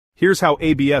Here's how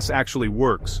ABS actually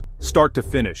works, start to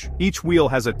finish. Each wheel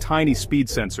has a tiny speed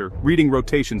sensor, reading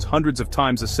rotations hundreds of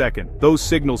times a second. Those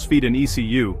signals feed an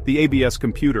ECU, the ABS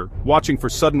computer, watching for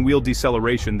sudden wheel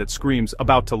deceleration that screams,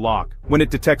 "about to lock." When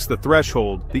it detects the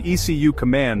threshold, the ECU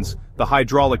commands the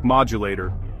hydraulic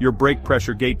modulator, your brake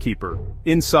pressure gatekeeper.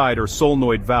 Inside are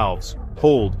solenoid valves,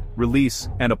 hold, release,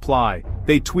 and apply.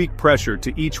 They tweak pressure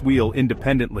to each wheel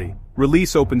independently.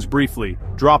 Release opens briefly,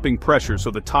 dropping pressure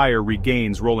so the tire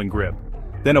regains rolling grip.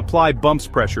 Then apply bumps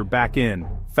pressure back in,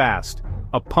 fast.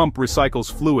 A pump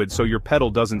recycles fluid so your pedal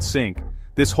doesn't sink.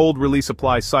 This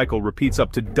hold-release-apply cycle repeats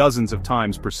up to dozens of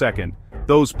times per second,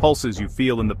 those pulses you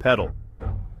feel in the pedal.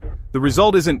 The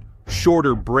result isn't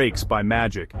shorter brakes by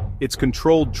magic, it's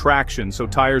controlled traction so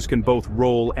tires can both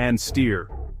roll and steer.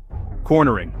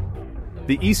 Cornering.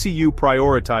 The ECU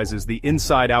prioritizes the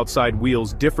inside-outside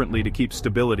wheels differently to keep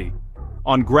stability.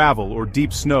 On gravel or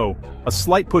deep snow, a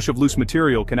slight push of loose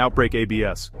material can outbrake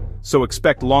ABS, so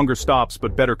expect longer stops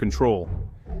but better control.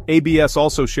 ABS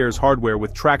also shares hardware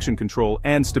with traction control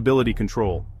and stability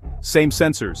control. Same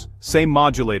sensors, same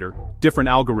modulator, different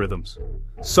algorithms.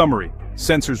 Summary: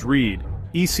 sensors read,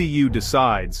 ECU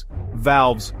decides,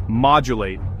 valves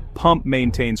modulate, pump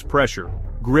maintains pressure,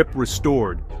 grip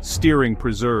restored, steering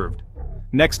preserved.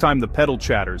 Next time the pedal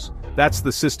chatters, that's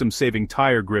the system saving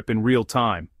tire grip in real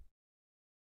time.